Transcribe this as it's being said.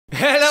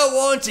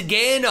once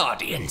again,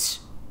 audience.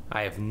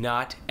 I have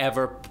not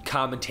ever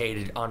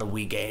commentated on a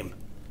Wii game,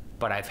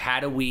 but I've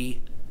had a Wii,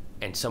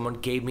 and someone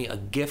gave me a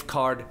gift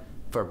card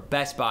for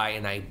Best Buy,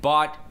 and I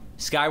bought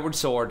Skyward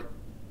Sword,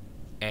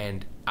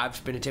 and I've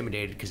just been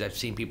intimidated because I've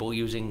seen people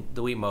using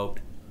the Wiimote,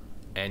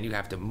 and you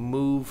have to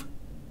move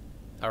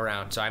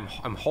around. So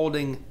I'm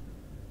holding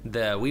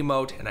the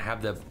Wiimote, and I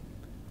have the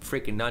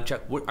freaking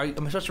nunchuck.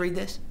 Am I supposed to read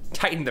this?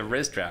 Tighten the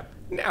wrist strap.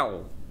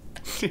 No.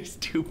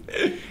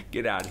 Stupid.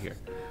 Get out of here.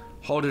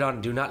 Hold it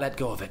on. Do not let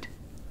go of it.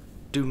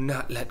 Do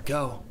not let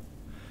go.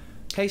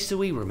 Place the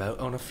Wii remote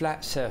on a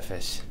flat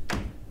surface.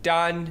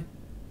 Done.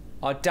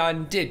 I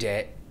done did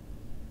it.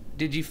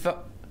 Did you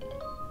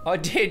I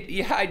did.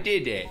 Yeah, I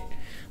did it.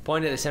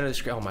 Point at the center of the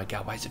screen. Oh my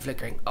god, why is it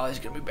flickering? Oh, this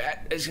is gonna be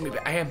bad. It's gonna be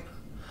bad.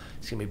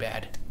 It's gonna be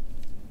bad.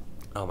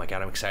 Oh my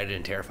god, I'm excited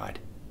and terrified.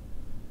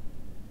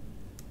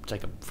 It's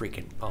like a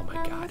freaking, oh my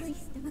god.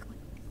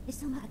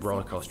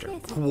 Roller coaster.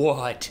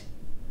 What?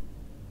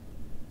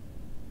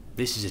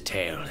 This is a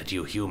tale that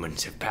you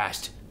humans have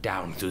passed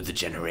down through the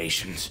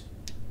generations.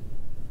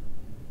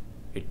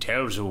 It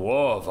tells a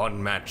war of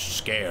unmatched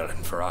scale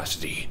and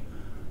ferocity,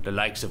 the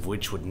likes of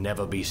which would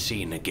never be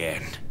seen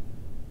again.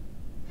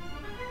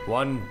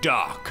 One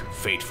dark,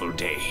 fateful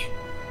day,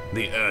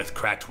 the earth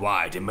cracked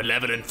wide and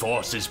malevolent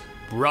forces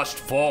rushed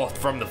forth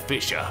from the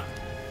fissure.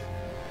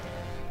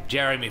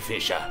 Jeremy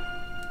Fisher,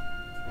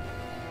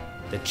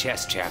 the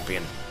chess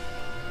champion.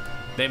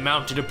 They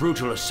mounted a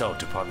brutal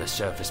assault upon the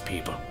surface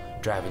people,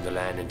 driving the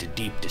land into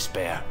deep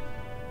despair. ...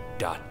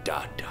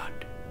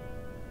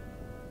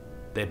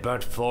 They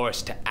burnt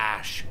forests to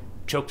ash,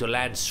 choked the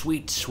land's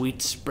sweet,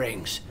 sweet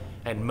springs,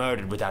 and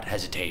murdered without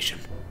hesitation.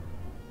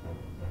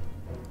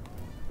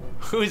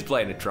 Who's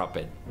playing a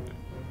trumpet?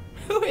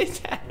 Who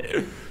is that?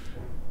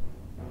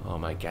 Oh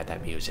my god,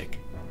 that music.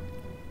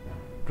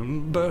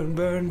 Burn,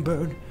 burn,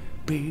 burn,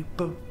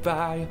 people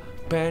fire,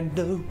 bend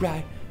the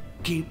right,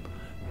 keep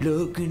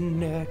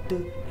looking at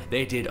the...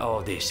 They did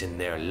all this in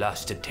their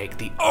lust to take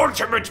the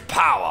ultimate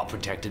power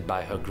protected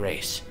by her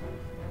grace,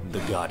 the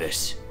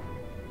goddess.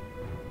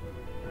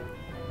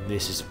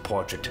 This is a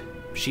portrait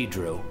she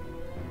drew.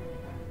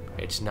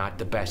 It's not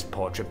the best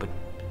portrait, but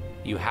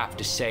you have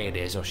to say it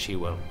is or she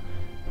will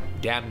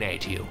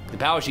damnate you. The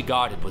power she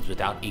guarded was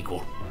without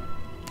equal.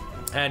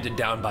 Handed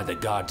down by the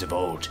gods of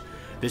old,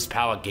 this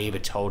power gave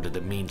its holder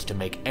the means to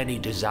make any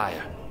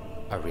desire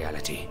a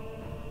reality.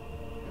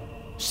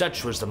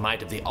 Such was the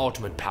might of the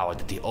ultimate power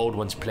that the old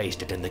ones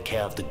placed it in the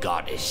care of the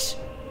goddess.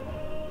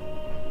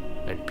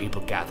 And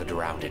people gathered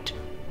around it.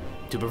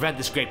 To prevent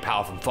this great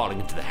power from falling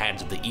into the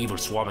hands of the evil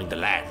swarming the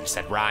lands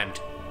that rhymed.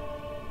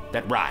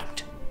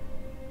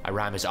 I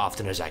rhyme as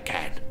often as I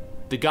can.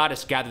 The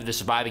goddess gathered the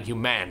surviving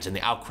humans in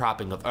the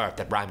outcropping of earth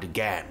that rhymed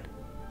again.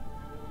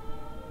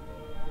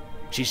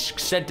 She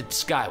sent it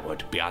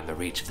skyward beyond the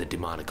reach of the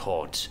demonic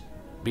hordes,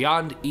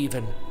 beyond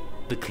even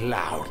the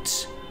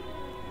clouds,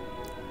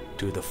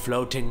 to the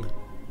floating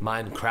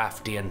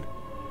Minecraftian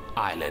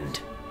island.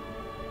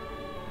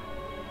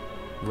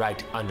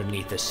 Right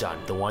underneath the sun,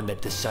 the one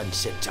that the sun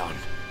sits on.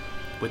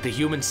 With the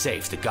humans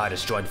safe, the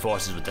goddess joined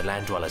forces with the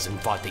land dwellers and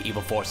fought the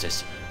evil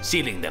forces,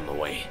 sealing them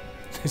away.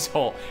 This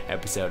whole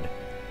episode.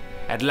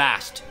 At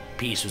last,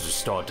 peace was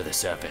restored to the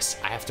surface.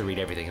 I have to read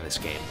everything in this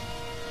game.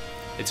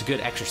 It's a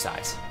good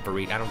exercise for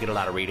reading. I don't get a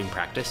lot of reading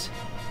practice.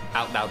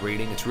 Out loud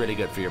reading, it's really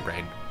good for your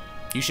brain.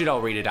 You should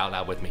all read it out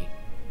loud with me.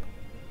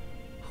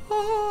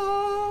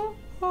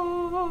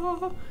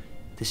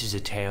 This is a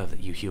tale that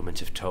you humans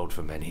have told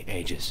for many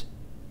ages,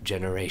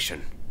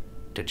 generation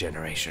to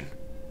generation.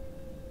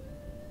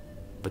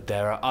 But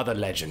there are other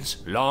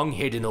legends, long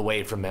hidden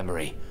away from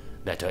memory,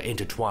 that are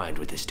intertwined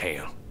with this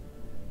tale.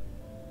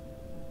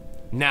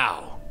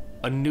 Now,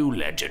 a new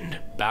legend,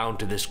 bound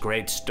to this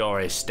great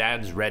story,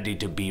 stands ready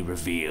to be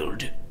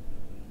revealed.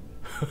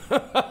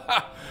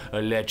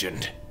 A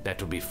legend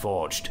that will be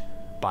forged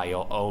by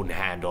your own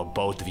hand, or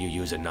both of you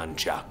use a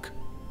nunchuck.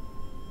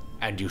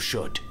 And you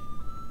should.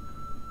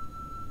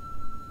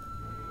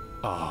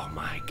 Oh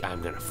my,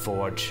 I'm gonna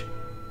forge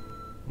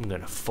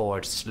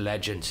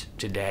legends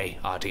today,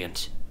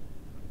 audience.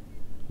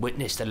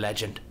 Witness the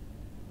legend.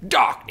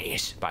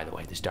 Darkness! By the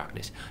way, this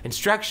darkness.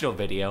 Instructional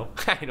video.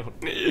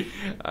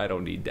 I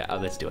don't need that. Oh,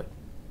 let's do it.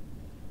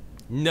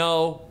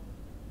 No.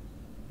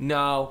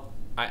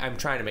 I'm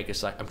trying to make a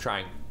select. I'm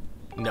trying.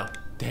 No.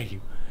 Thank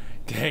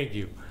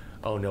you.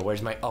 Oh no,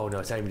 where's my, oh no,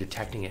 it's not even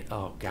detecting it.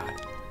 Oh god.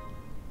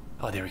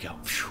 Oh, there we go.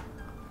 Phew.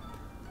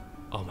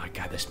 Oh my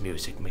god, this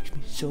music makes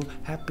me so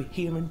happy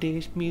hearing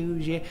this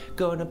music.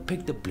 Gonna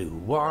pick the blue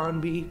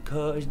one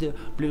because the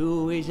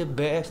blue is the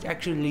best.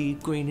 Actually,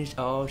 green is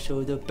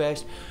also the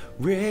best.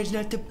 Red's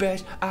not the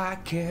best. I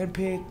can't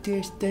pick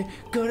this thing.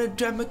 Gonna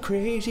drive me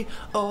crazy.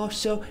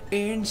 Also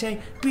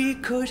insane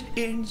because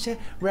insane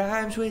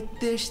rhymes with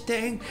this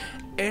thing.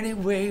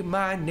 Anyway,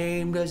 my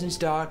name doesn't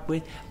start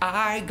with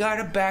I. Got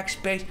a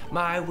backspace.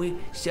 My Wii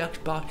sucks,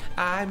 but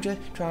I'm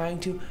just trying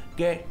to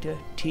get the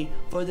T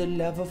for the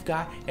love of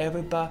God.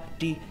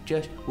 Everybody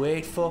just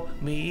wait for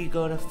me.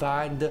 Gonna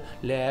find the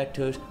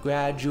letters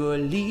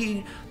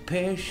gradually.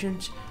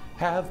 Patience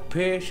have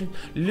patience.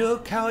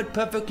 Look how it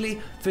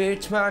perfectly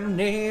fits my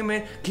name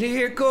and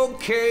click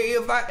OK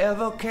if I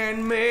ever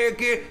can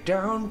make it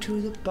down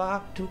to the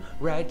bottom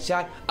right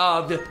side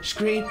of the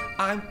screen.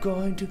 I'm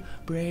going to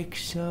break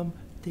something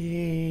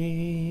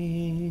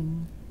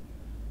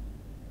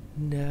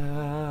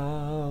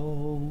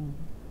now.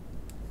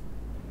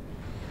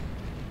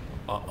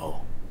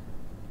 Uh-oh.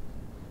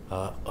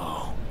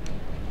 Uh-oh.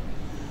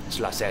 It's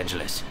Los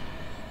Angeles.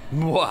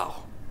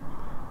 Wow.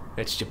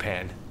 It's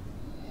Japan.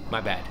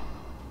 My bad.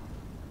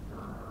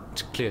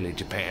 It's clearly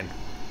Japan.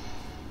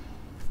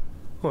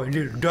 Oh,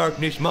 little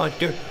darkness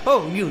monster.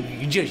 Oh, you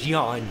just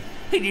yawned.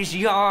 He just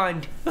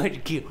yawned. Oh,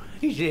 he's cute.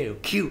 He's a little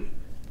cute.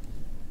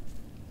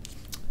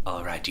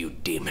 All right, you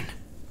demon.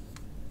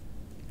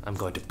 I'm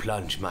going to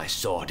plunge my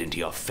sword into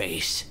your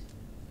face.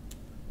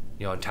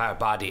 Your entire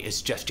body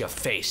is just your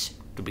face.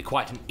 It'll be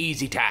quite an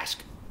easy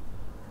task.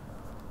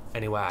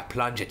 Anywhere I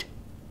plunge it,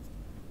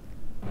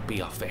 be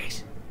your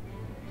face.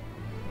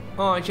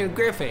 Oh, it's a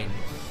griffin.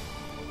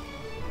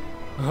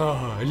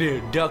 Oh, a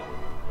little duck.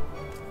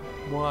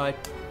 What?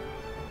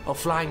 Oh,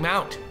 flying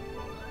mount.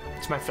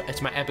 It's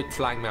my epic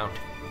flying mount.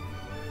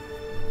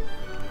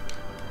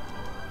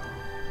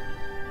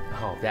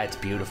 Oh, that's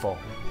beautiful.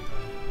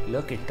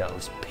 Look at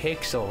those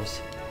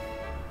pixels.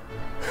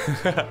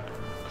 That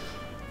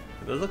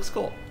looks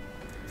cool.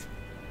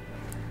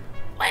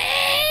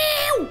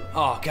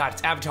 Oh god,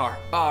 it's Avatar.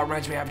 Oh, it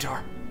reminds me of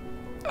Avatar.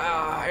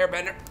 Ah,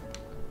 Airbender.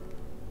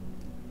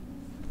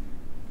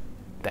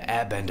 The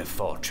Airbender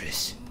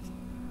Fortress.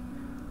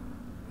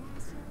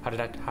 How did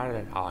I,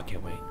 oh, I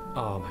can't wait.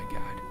 Oh my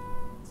god.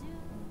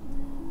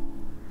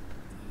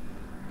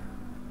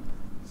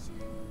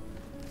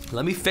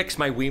 Let me fix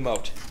my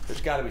Wiimote.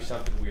 There's gotta be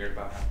something weird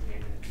about how the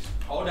game is.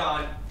 Hold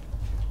on.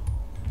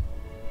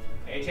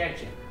 Pay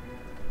attention.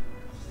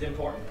 This is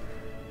important.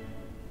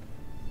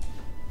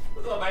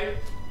 What's up, baby?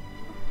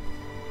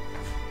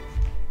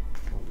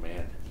 Oh,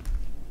 man.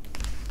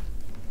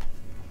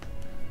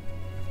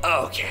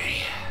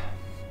 Okay.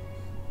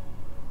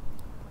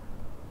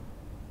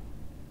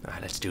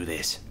 Alright, let's do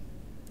this.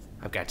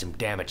 I've got some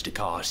damage to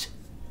cause.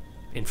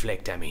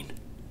 Inflict, I mean.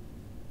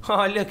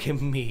 Oh, look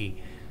at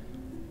me.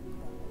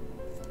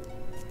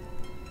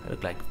 I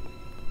look like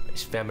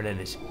as feminine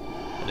as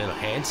a little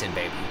Hanson,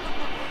 baby.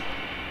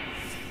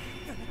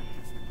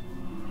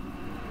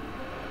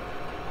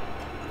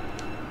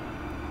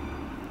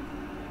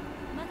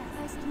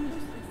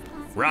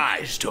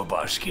 Rise,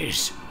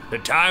 Tobuscus. The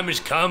time has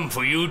come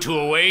for you to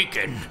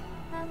awaken.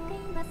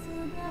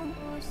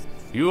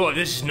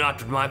 This is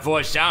not what my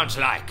voice sounds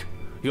like.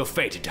 You're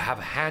fated to have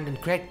a hand in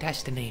great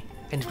destiny,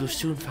 and it will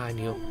soon find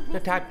you. The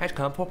time has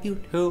come for you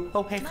to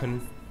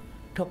awaken.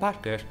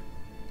 Tobuscus.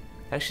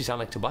 That actually sounds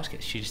like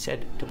Tobuscus. She just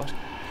said Tobuscus.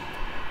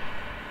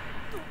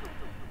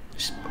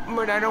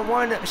 But I don't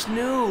want to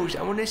snooze.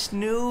 I want to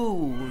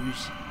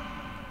snooze.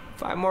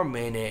 5 more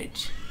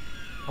minutes.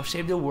 I'll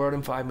save the world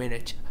in 5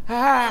 minutes.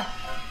 Ah!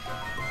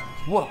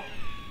 Whoa.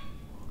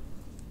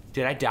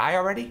 Did I die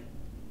already?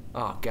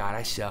 Oh god,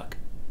 I suck.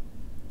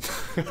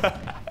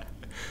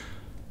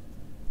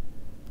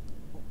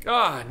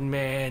 God,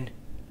 man.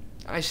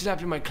 I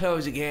slept in my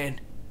clothes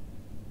again.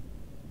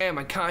 And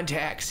my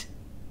contacts.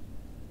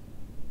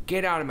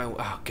 Get out of my...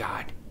 Oh,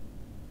 God.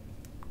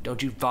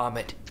 Don't you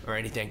vomit or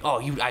anything. Oh,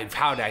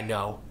 how did I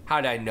know?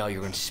 How did I know you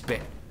were gonna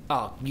spit?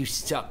 Oh, you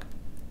suck.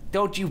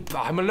 Don't you...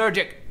 I'm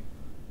allergic.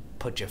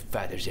 Put your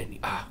feathers in.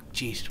 Ah, oh,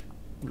 jeez.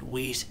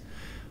 Louise.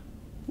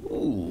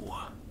 Ooh.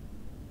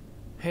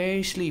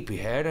 Hey,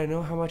 sleepyhead. I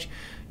know how much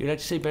you like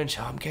to sleep in,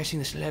 so I'm guessing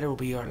this letter will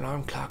be your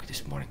alarm clock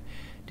this morning.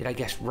 Did I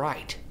guess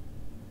right?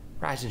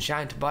 Rise and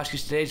shine,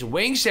 Tobuscus. Today's a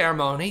wing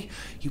ceremony.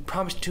 You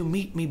promised to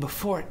meet me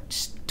before it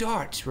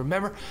starts,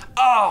 remember?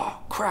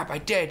 Oh, crap, I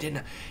did, didn't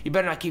I? You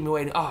better not keep me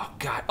waiting. Oh,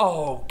 God.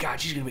 Oh, God,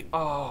 she's gonna be...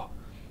 Oh,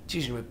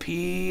 she's gonna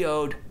be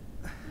PO'd.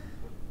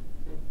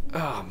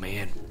 Oh,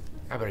 man.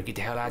 I better get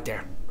the hell out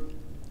there.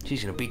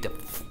 She's gonna beat the...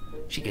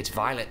 She gets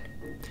violent.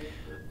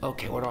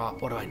 Okay, what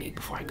do I need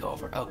before I go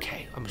over?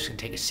 Okay, I'm just gonna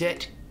take a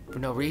sit for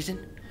no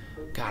reason.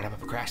 God, I'm a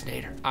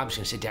procrastinator. I'm just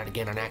gonna sit down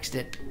again on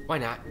accident. Why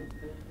not?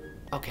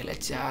 Okay,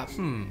 let's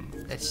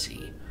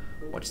see.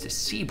 What's the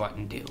C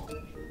button do?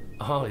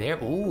 Oh,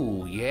 there,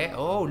 ooh, yeah,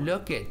 oh,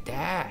 look at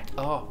that.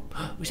 Oh,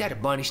 was that a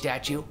bunny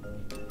statue?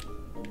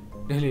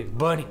 A little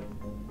bunny.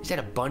 Is that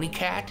a bunny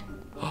cat?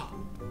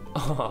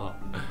 Oh,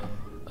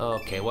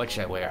 okay, what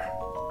should I wear?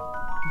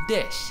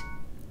 This.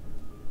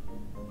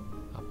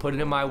 I'll put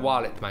it in my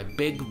wallet, my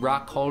big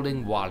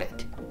rock-holding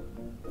wallet.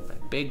 My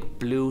big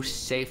blue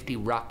safety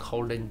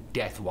rock-holding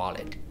death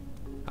wallet.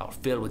 I'll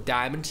fill it with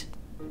diamonds.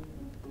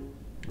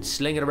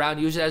 Sling it around,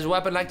 use it as a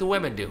weapon like the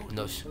women do in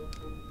those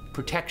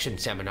protection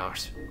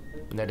seminars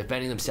when they're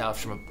defending themselves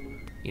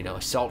from, you know,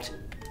 assault.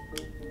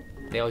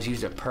 They always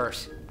use their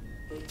purse.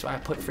 That's why I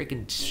put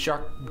freaking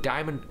sharp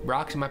diamond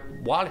rocks in my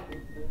wallet.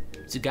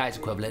 It's a guy's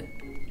equivalent.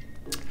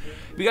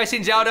 Have you guys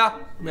seen Zelda?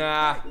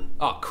 Nah.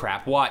 Oh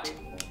crap, what?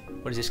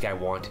 What does this guy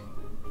want?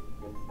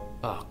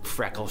 Oh,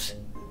 freckles.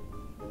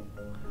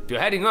 If you're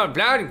heading on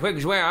Blinding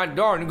Quick's way out the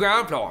door on the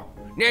ground floor,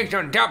 Next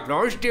on the top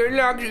floor, still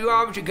locks you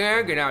obviously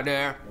can't get out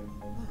there.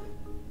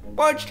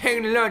 What's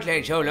taking the lunch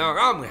late so long?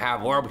 I'm gonna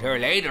have a word with her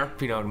later,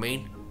 if you know what I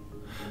mean.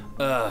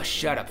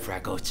 Shut up,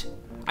 Freckles.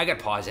 I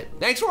gotta pause it.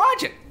 Thanks for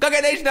watching. Go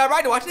get Nation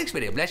right to watch the next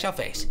video. Bless your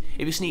face.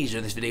 If you sneeze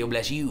during this video,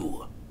 bless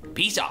you.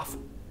 Peace off.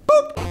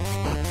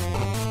 Boop.